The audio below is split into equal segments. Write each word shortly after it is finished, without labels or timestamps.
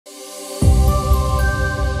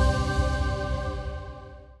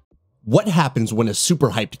What happens when a super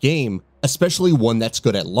hyped game, especially one that's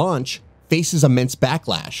good at launch, faces immense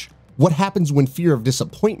backlash? What happens when fear of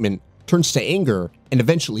disappointment turns to anger and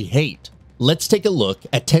eventually hate? Let's take a look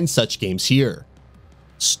at 10 such games here.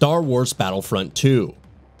 Star Wars Battlefront 2.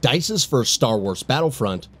 DICE's first Star Wars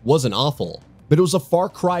Battlefront wasn't awful, but it was a far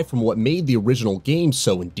cry from what made the original game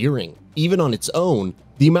so endearing. Even on its own,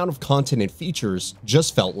 the amount of content and features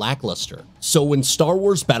just felt lackluster. So when Star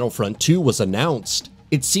Wars Battlefront 2 was announced,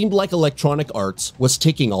 it seemed like Electronic Arts was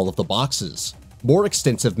ticking all of the boxes. More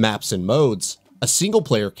extensive maps and modes, a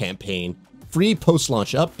single-player campaign, free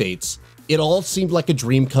post-launch updates, it all seemed like a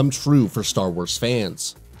dream come true for Star Wars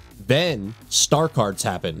fans. Then, Star Cards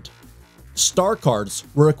happened. Star Cards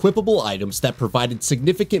were equipable items that provided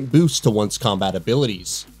significant boosts to one's combat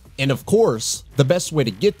abilities. And of course, the best way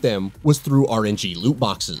to get them was through RNG loot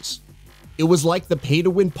boxes. It was like the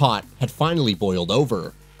pay-to-win pot had finally boiled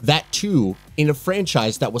over. That too, in a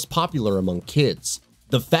franchise that was popular among kids.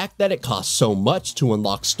 The fact that it cost so much to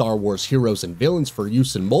unlock Star Wars heroes and villains for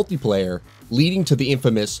use in multiplayer, leading to the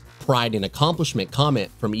infamous pride and accomplishment comment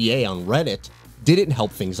from EA on Reddit, didn't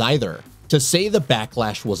help things either. To say the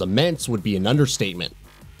backlash was immense would be an understatement.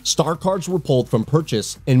 Star Cards were pulled from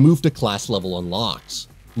purchase and moved to class level unlocks.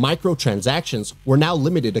 Microtransactions were now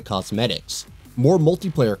limited to cosmetics. More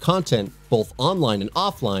multiplayer content, both online and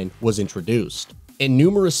offline, was introduced, and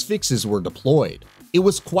numerous fixes were deployed. It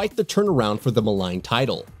was quite the turnaround for the maligned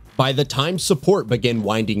title. By the time support began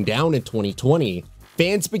winding down in 2020,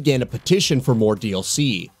 fans began a petition for more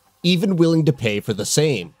DLC, even willing to pay for the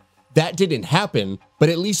same. That didn't happen, but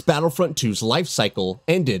at least Battlefront 2's life cycle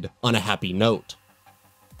ended on a happy note.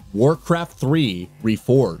 Warcraft 3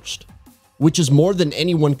 Reforged. Which is more than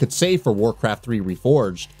anyone could say for Warcraft 3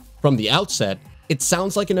 Reforged. From the outset, it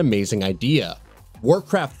sounds like an amazing idea.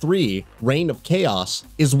 Warcraft 3 Reign of Chaos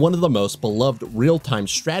is one of the most beloved real-time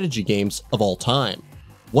strategy games of all time.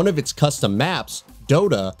 One of its custom maps,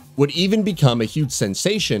 Dota, would even become a huge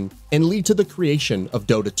sensation and lead to the creation of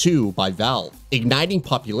Dota 2 by Valve, igniting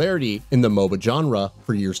popularity in the MOBA genre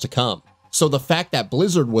for years to come. So the fact that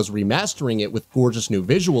Blizzard was remastering it with gorgeous new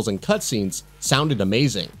visuals and cutscenes sounded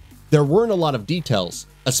amazing. There weren't a lot of details,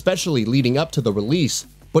 especially leading up to the release,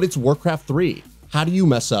 but it's Warcraft 3. How do you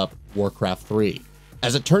mess up Warcraft 3?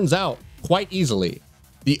 As it turns out, quite easily.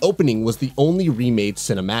 The opening was the only remade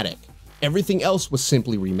cinematic. Everything else was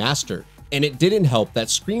simply remastered, and it didn't help that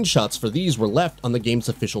screenshots for these were left on the game's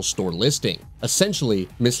official store listing, essentially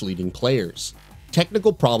misleading players.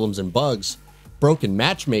 Technical problems and bugs, broken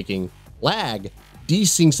matchmaking, lag,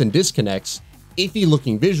 desyncs and disconnects, iffy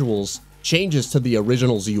looking visuals, changes to the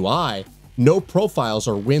original's UI, no profiles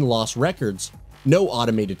or win-loss records, no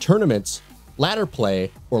automated tournaments, ladder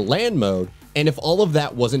play, or LAN mode, and if all of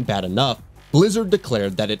that wasn't bad enough, Blizzard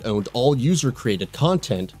declared that it owned all user-created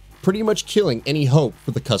content, pretty much killing any hope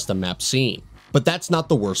for the custom map scene. But that's not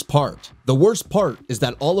the worst part. The worst part is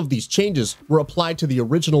that all of these changes were applied to the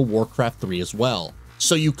original Warcraft 3 as well.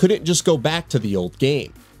 So you couldn't just go back to the old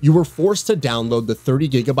game. You were forced to download the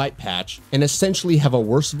 30GB patch and essentially have a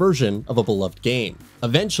worse version of a beloved game.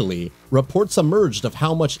 Eventually, reports emerged of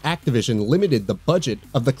how much Activision limited the budget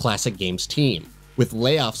of the classic games team, with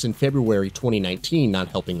layoffs in February 2019 not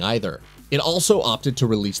helping either. It also opted to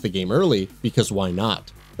release the game early, because why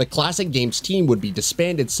not? The classic games team would be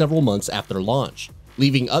disbanded several months after launch,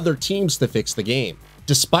 leaving other teams to fix the game.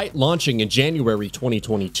 Despite launching in January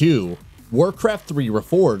 2022, Warcraft 3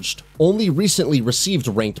 Reforged only recently received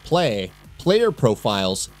ranked play, player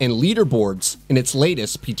profiles, and leaderboards in its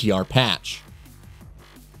latest PTR patch.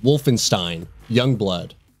 Wolfenstein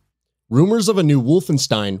Youngblood. Rumors of a new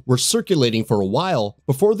Wolfenstein were circulating for a while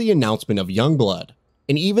before the announcement of Youngblood,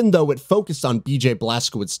 and even though it focused on BJ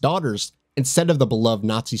Blazkowicz's daughters instead of the beloved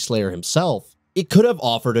Nazi Slayer himself, it could have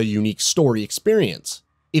offered a unique story experience.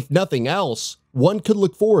 If nothing else, one could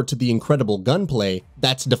look forward to the incredible gunplay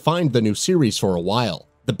that's defined the new series for a while.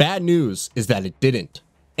 The bad news is that it didn't.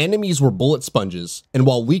 Enemies were bullet sponges, and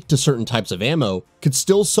while weak to certain types of ammo, could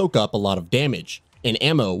still soak up a lot of damage, and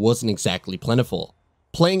ammo wasn't exactly plentiful.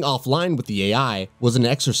 Playing offline with the AI was an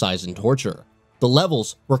exercise in torture. The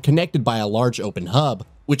levels were connected by a large open hub,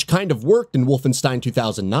 which kind of worked in Wolfenstein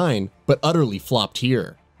 2009, but utterly flopped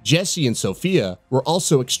here. Jesse and Sophia were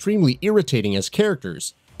also extremely irritating as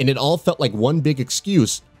characters, and it all felt like one big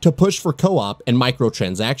excuse to push for co-op and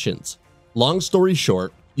microtransactions. Long story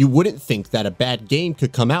short, you wouldn't think that a bad game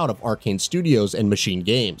could come out of Arcane Studios and Machine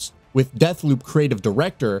Games, with Deathloop creative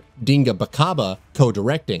director Dinga Bakaba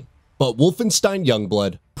co-directing. But Wolfenstein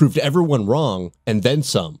Youngblood proved everyone wrong, and then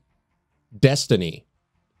some. Destiny.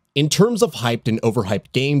 In terms of hyped and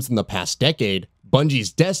overhyped games in the past decade,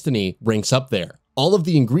 Bungie's Destiny ranks up there. All of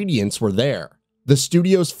the ingredients were there. The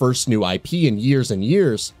studio's first new IP in years and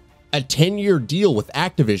years, a 10-year deal with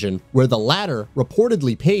Activision where the latter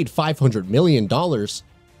reportedly paid $500 million,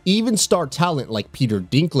 even star talent like Peter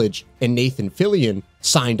Dinklage and Nathan Fillion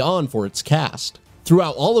signed on for its cast.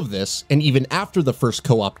 Throughout all of this, and even after the first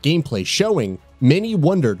co-op gameplay showing, many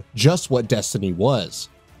wondered just what Destiny was.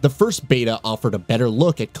 The first beta offered a better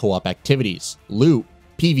look at co-op activities, loot,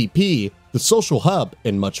 PvP, the social hub,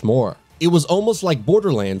 and much more. It was almost like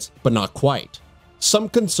Borderlands, but not quite. Some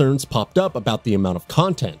concerns popped up about the amount of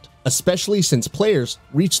content, especially since players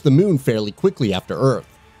reached the moon fairly quickly after Earth.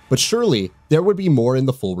 But surely, there would be more in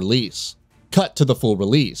the full release. Cut to the full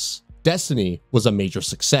release. Destiny was a major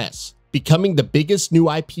success, becoming the biggest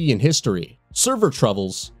new IP in history. Server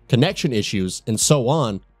troubles, connection issues, and so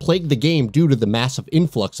on plagued the game due to the massive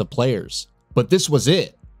influx of players. But this was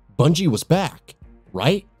it. Bungie was back,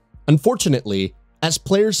 right? Unfortunately, as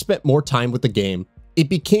players spent more time with the game, it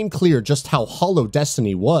became clear just how hollow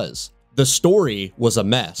Destiny was. The story was a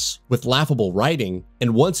mess, with laughable writing,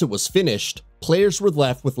 and once it was finished, players were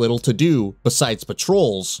left with little to do besides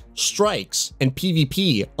patrols, strikes, and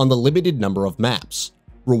PvP on the limited number of maps.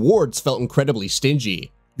 Rewards felt incredibly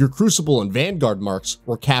stingy. Your Crucible and Vanguard marks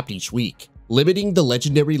were capped each week, limiting the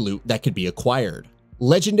legendary loot that could be acquired.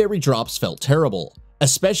 Legendary drops felt terrible,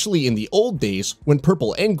 especially in the old days when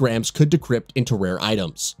purple engrams could decrypt into rare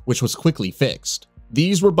items, which was quickly fixed.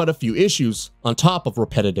 These were but a few issues on top of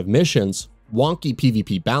repetitive missions, wonky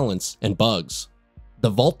PvP balance, and bugs. The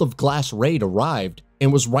Vault of Glass raid arrived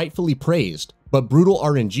and was rightfully praised, but brutal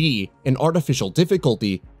RNG and artificial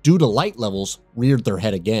difficulty due to light levels reared their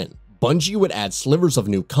head again. Bungie would add slivers of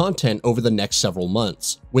new content over the next several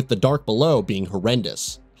months, with the Dark Below being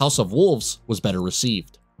horrendous. House of Wolves was better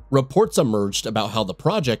received. Reports emerged about how the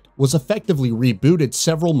project was effectively rebooted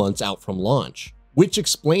several months out from launch, which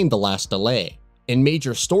explained the last delay, and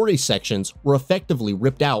major story sections were effectively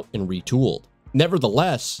ripped out and retooled.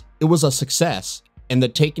 Nevertheless, it was a success, and the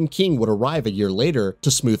Taken King would arrive a year later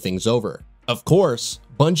to smooth things over. Of course,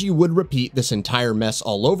 Bungie would repeat this entire mess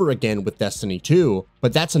all over again with Destiny 2,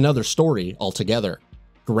 but that's another story altogether.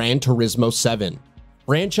 Gran Turismo 7.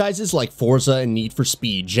 Franchises like Forza and Need for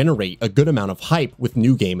Speed generate a good amount of hype with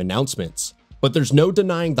new game announcements, but there's no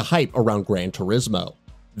denying the hype around Gran Turismo.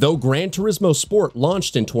 Though Gran Turismo Sport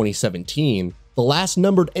launched in 2017, the last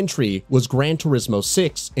numbered entry was Gran Turismo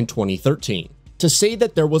 6 in 2013. To say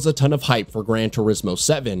that there was a ton of hype for Gran Turismo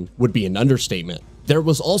 7 would be an understatement. There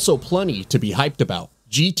was also plenty to be hyped about.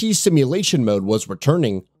 GT Simulation Mode was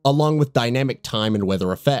returning, along with dynamic time and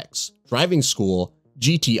weather effects, driving school,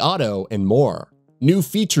 GT Auto, and more. New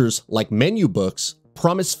features like menu books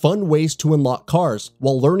promise fun ways to unlock cars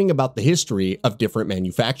while learning about the history of different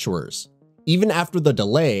manufacturers. Even after the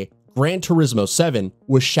delay, Gran Turismo 7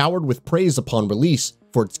 was showered with praise upon release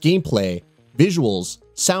for its gameplay, visuals,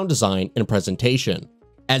 sound design, and presentation.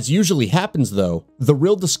 As usually happens though, the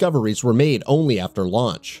real discoveries were made only after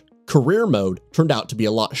launch. Career mode turned out to be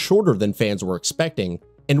a lot shorter than fans were expecting,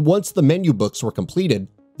 and once the menu books were completed,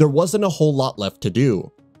 there wasn't a whole lot left to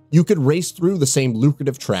do. You could race through the same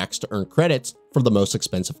lucrative tracks to earn credits for the most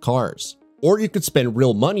expensive cars. Or you could spend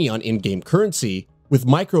real money on in-game currency, with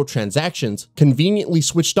microtransactions conveniently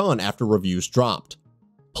switched on after reviews dropped.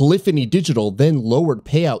 Polyphony Digital then lowered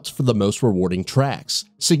payouts for the most rewarding tracks,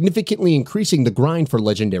 significantly increasing the grind for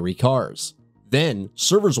legendary cars. Then,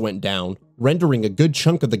 servers went down, rendering a good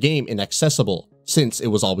chunk of the game inaccessible, since it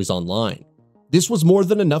was always online. This was more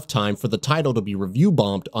than enough time for the title to be review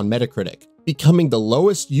bombed on Metacritic, becoming the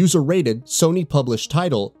lowest user-rated Sony-published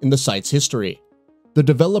title in the site's history. The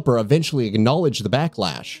developer eventually acknowledged the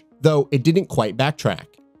backlash, though it didn't quite backtrack.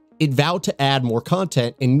 It vowed to add more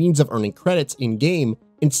content and means of earning credits in-game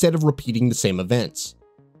instead of repeating the same events.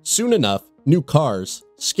 Soon enough, new cars,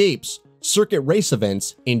 scapes, circuit race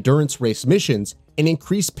events, endurance race missions, and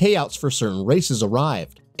increased payouts for certain races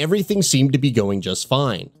arrived. Everything seemed to be going just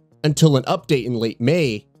fine, until an update in late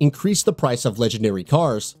May increased the price of legendary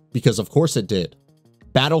cars, because of course it did.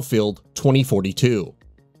 Battlefield 2042.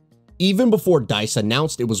 Even before DICE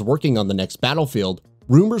announced it was working on the next Battlefield,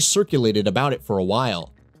 rumors circulated about it for a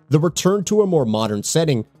while. The return to a more modern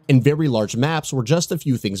setting and very large maps were just a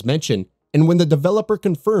few things mentioned, and when the developer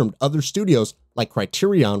confirmed other studios like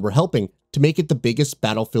Criterion were helping to make it the biggest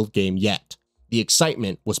Battlefield game yet, the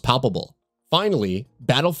excitement was palpable. Finally,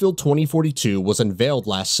 Battlefield 2042 was unveiled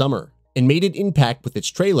last summer and made an impact with its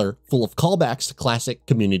trailer full of callbacks to classic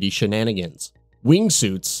community shenanigans.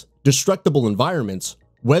 Wingsuits, destructible environments,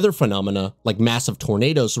 weather phenomena like massive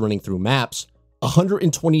tornadoes running through maps,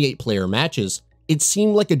 128-player matches, it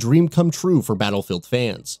seemed like a dream come true for Battlefield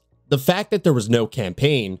fans. The fact that there was no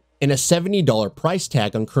campaign, and a $70 price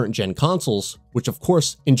tag on current-gen consoles, which of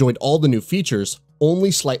course enjoyed all the new features,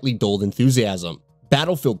 only slightly dulled enthusiasm.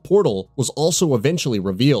 Battlefield Portal was also eventually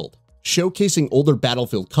revealed, showcasing older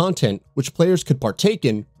Battlefield content which players could partake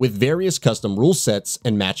in with various custom rule sets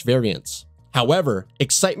and match variants. However,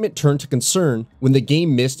 excitement turned to concern when the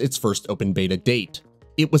game missed its first open beta date.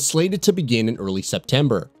 It was slated to begin in early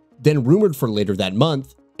September, then rumored for later that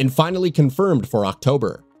month, and finally confirmed for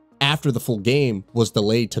October, after the full game was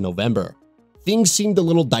delayed to November. Things seemed a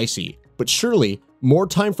little dicey, but surely more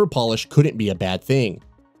time for polish couldn't be a bad thing.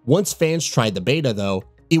 Once fans tried the beta though,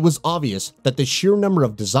 it was obvious that the sheer number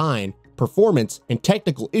of design, performance, and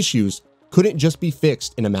technical issues couldn't just be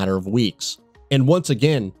fixed in a matter of weeks. And once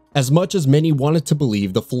again, as much as many wanted to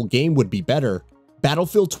believe the full game would be better,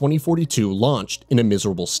 Battlefield 2042 launched in a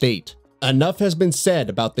miserable state. Enough has been said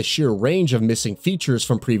about the sheer range of missing features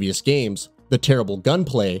from previous games, the terrible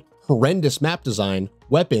gunplay, horrendous map design,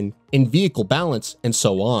 weapon, and vehicle balance, and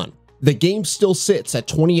so on. The game still sits at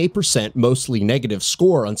 28% mostly negative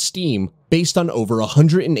score on Steam based on over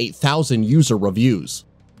 108,000 user reviews.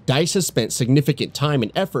 DICE has spent significant time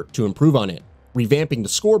and effort to improve on it, revamping the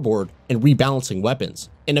scoreboard and rebalancing weapons,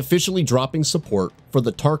 and officially dropping support for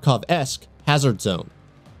the Tarkov-esque Hazard Zone.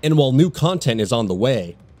 And while new content is on the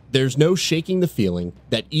way, there's no shaking the feeling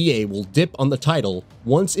that EA will dip on the title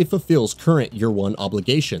once it fulfills current Year 1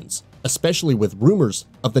 obligations, especially with rumors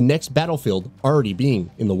of the next Battlefield already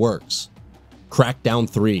being in the works. Crackdown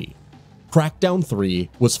 3. Crackdown 3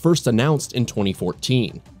 was first announced in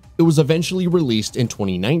 2014. It was eventually released in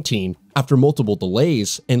 2019 after multiple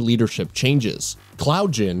delays and leadership changes.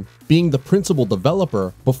 CloudGen, being the principal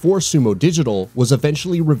developer before Sumo Digital, was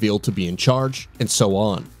eventually revealed to be in charge, and so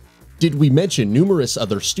on. Did we mention numerous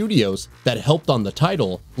other studios that helped on the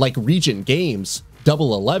title, like Regent Games,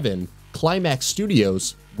 Double 11, Climax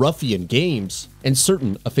Studios, Ruffian Games, and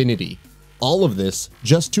certain Affinity. All of this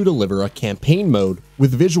just to deliver a campaign mode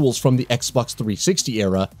with visuals from the Xbox 360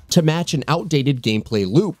 era to match an outdated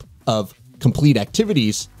gameplay loop of complete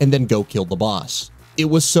activities and then go kill the boss. It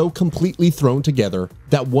was so completely thrown together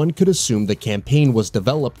that one could assume the campaign was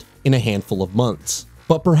developed in a handful of months.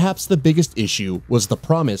 But perhaps the biggest issue was the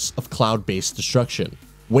promise of cloud-based destruction.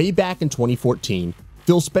 Way back in 2014,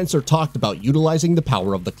 Phil Spencer talked about utilizing the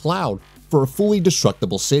power of the cloud for a fully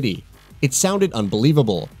destructible city. It sounded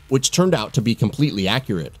unbelievable, which turned out to be completely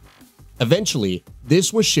accurate. Eventually,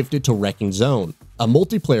 this was shifted to Wrecking Zone, a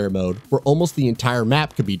multiplayer mode where almost the entire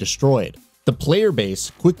map could be destroyed. The player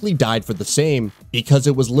base quickly died for the same because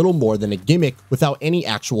it was little more than a gimmick without any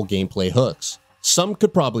actual gameplay hooks. Some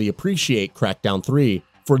could probably appreciate Crackdown 3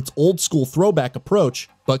 for its old school throwback approach,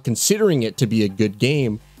 but considering it to be a good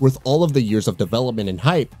game worth all of the years of development and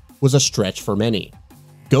hype was a stretch for many.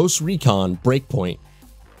 Ghost Recon Breakpoint.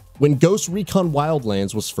 When Ghost Recon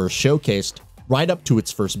Wildlands was first showcased, right up to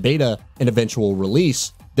its first beta and eventual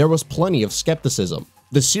release, there was plenty of skepticism.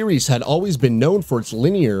 The series had always been known for its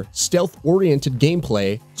linear, stealth-oriented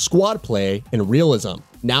gameplay, squad play, and realism.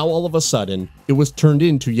 Now all of a sudden, it was turned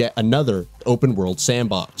into yet another open-world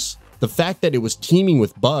sandbox. The fact that it was teeming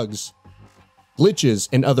with bugs, glitches,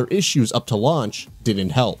 and other issues up to launch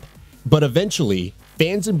didn't help. But eventually,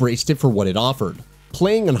 fans embraced it for what it offered.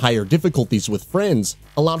 Playing on higher difficulties with friends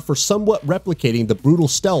allowed for somewhat replicating the brutal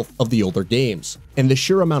stealth of the older games, and the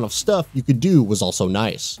sheer amount of stuff you could do was also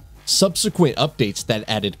nice. Subsequent updates that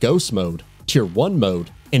added Ghost Mode, Tier 1 mode,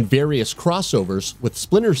 and various crossovers with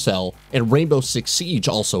Splinter Cell and Rainbow Six Siege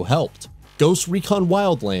also helped. Ghost Recon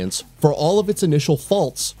Wildlands, for all of its initial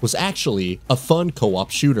faults, was actually a fun co-op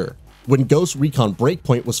shooter. When Ghost Recon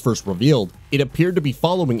Breakpoint was first revealed, it appeared to be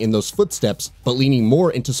following in those footsteps but leaning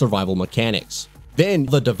more into survival mechanics. Then,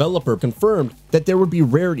 the developer confirmed that there would be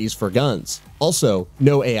rarities for guns. Also,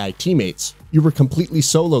 no AI teammates. You were completely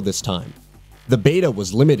solo this time. The beta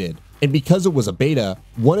was limited, and because it was a beta,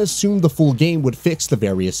 one assumed the full game would fix the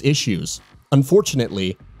various issues.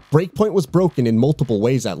 Unfortunately, Breakpoint was broken in multiple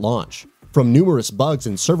ways at launch, from numerous bugs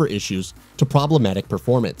and server issues to problematic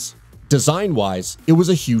performance. Design-wise, it was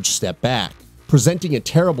a huge step back, presenting a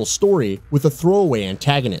terrible story with a throwaway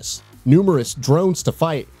antagonist, numerous drones to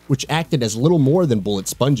fight which acted as little more than bullet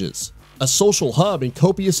sponges, a social hub and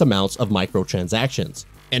copious amounts of microtransactions,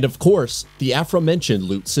 and of course, the aforementioned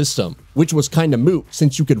loot system, which was kinda moot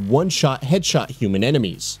since you could one-shot headshot human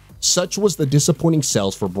enemies. Such was the disappointing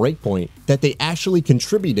sales for Breakpoint that they actually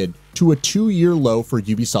contributed to a 2-year low for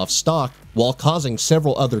Ubisoft stock while causing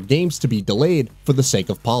several other games to be delayed for the sake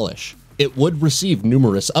of polish. It would receive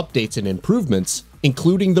numerous updates and improvements,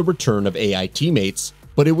 including the return of AI teammates,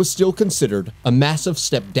 but it was still considered a massive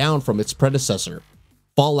step down from its predecessor,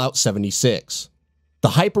 Fallout 76. The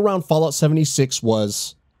hype around Fallout 76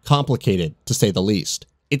 was complicated to say the least.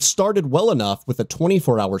 It started well enough with a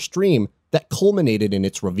 24-hour stream that culminated in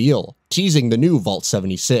its reveal, teasing the new Vault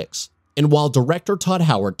 76. And while director Todd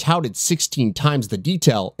Howard touted 16 times the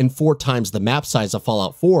detail and 4 times the map size of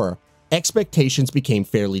Fallout 4, expectations became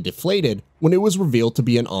fairly deflated when it was revealed to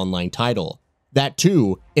be an online title. That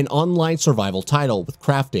too, an online survival title with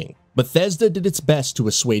crafting. Bethesda did its best to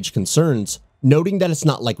assuage concerns, noting that it's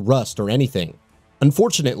not like Rust or anything.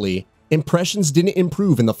 Unfortunately, impressions didn't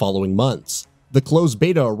improve in the following months. The closed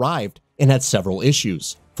beta arrived and had several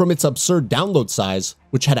issues, from its absurd download size,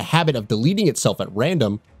 which had a habit of deleting itself at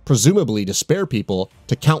random, presumably to spare people,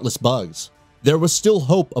 to countless bugs. There was still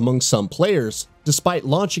hope among some players, despite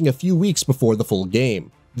launching a few weeks before the full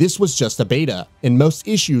game. This was just a beta, and most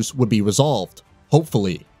issues would be resolved,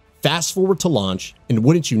 hopefully. Fast forward to launch, and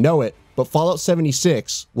wouldn't you know it, but Fallout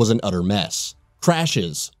 76 was an utter mess.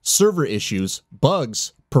 Crashes, server issues,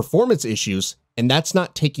 bugs, performance issues, and that's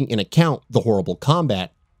not taking into account the horrible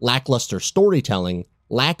combat, lackluster storytelling,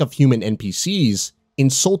 lack of human NPCs,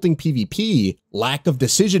 insulting PvP, lack of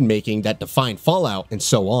decision-making that defined Fallout, and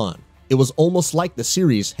so on. It was almost like the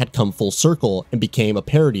series had come full circle and became a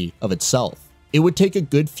parody of itself. It would take a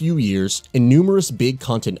good few years and numerous big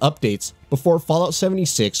content updates before Fallout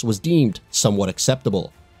 76 was deemed somewhat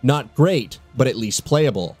acceptable. Not great, but at least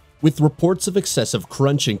playable. With reports of excessive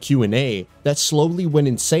crunch and Q&A that slowly went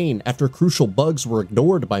insane after crucial bugs were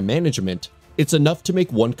ignored by management, it's enough to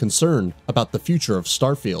make one concerned about the future of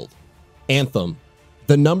Starfield. Anthem.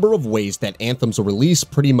 The number of ways that Anthem's release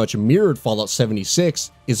pretty much mirrored Fallout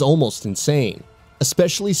 76 is almost insane,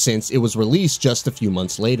 especially since it was released just a few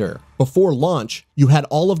months later. Before launch, you had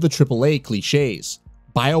all of the AAA cliches,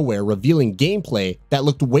 BioWare revealing gameplay that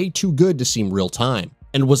looked way too good to seem real-time,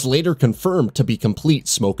 and was later confirmed to be complete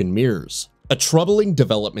smoke and mirrors. A troubling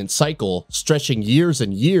development cycle stretching years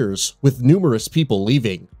and years with numerous people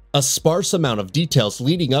leaving. A sparse amount of details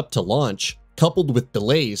leading up to launch, coupled with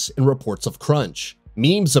delays and reports of crunch.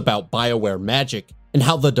 Memes about BioWare magic and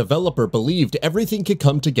how the developer believed everything could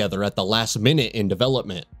come together at the last minute in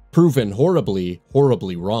development. Proven horribly,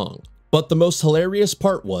 horribly wrong. But the most hilarious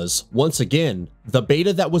part was, once again, the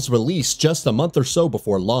beta that was released just a month or so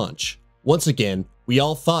before launch. Once again, we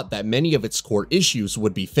all thought that many of its core issues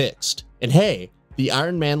would be fixed. And hey, the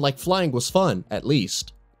Iron Man-like flying was fun, at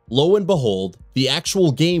least. Lo and behold, the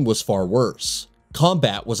actual game was far worse.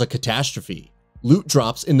 Combat was a catastrophe. Loot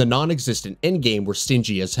drops in the non-existent endgame were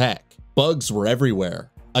stingy as heck. Bugs were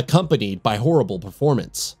everywhere, accompanied by horrible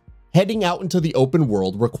performance. Heading out into the open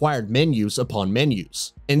world required menus upon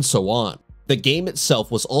menus, and so on. The game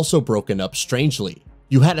itself was also broken up strangely.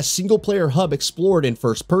 You had a single-player hub explored in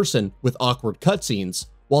first person with awkward cutscenes,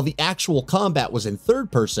 while the actual combat was in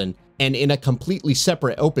third person and in a completely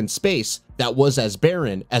separate open space that was as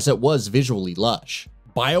barren as it was visually lush.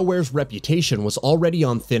 BioWare's reputation was already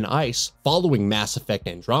on thin ice following Mass Effect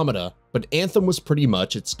Andromeda, but Anthem was pretty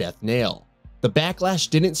much its death nail. The backlash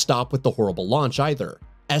didn't stop with the horrible launch either,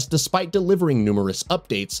 as despite delivering numerous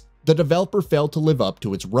updates, the developer failed to live up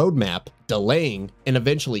to its roadmap, delaying and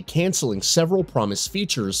eventually canceling several promised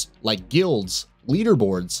features like guilds,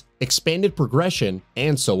 leaderboards, expanded progression,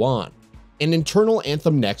 and so on. An internal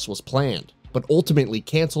Anthem Next was planned, but ultimately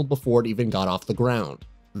canceled before it even got off the ground.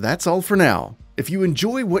 That's all for now. If you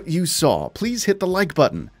enjoy what you saw, please hit the like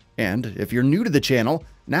button. And if you're new to the channel,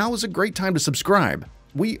 now is a great time to subscribe.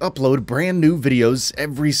 We upload brand new videos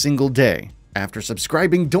every single day. After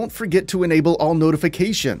subscribing, don't forget to enable all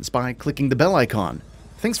notifications by clicking the bell icon.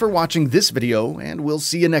 Thanks for watching this video, and we'll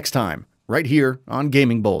see you next time, right here on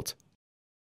Gaming Bolt.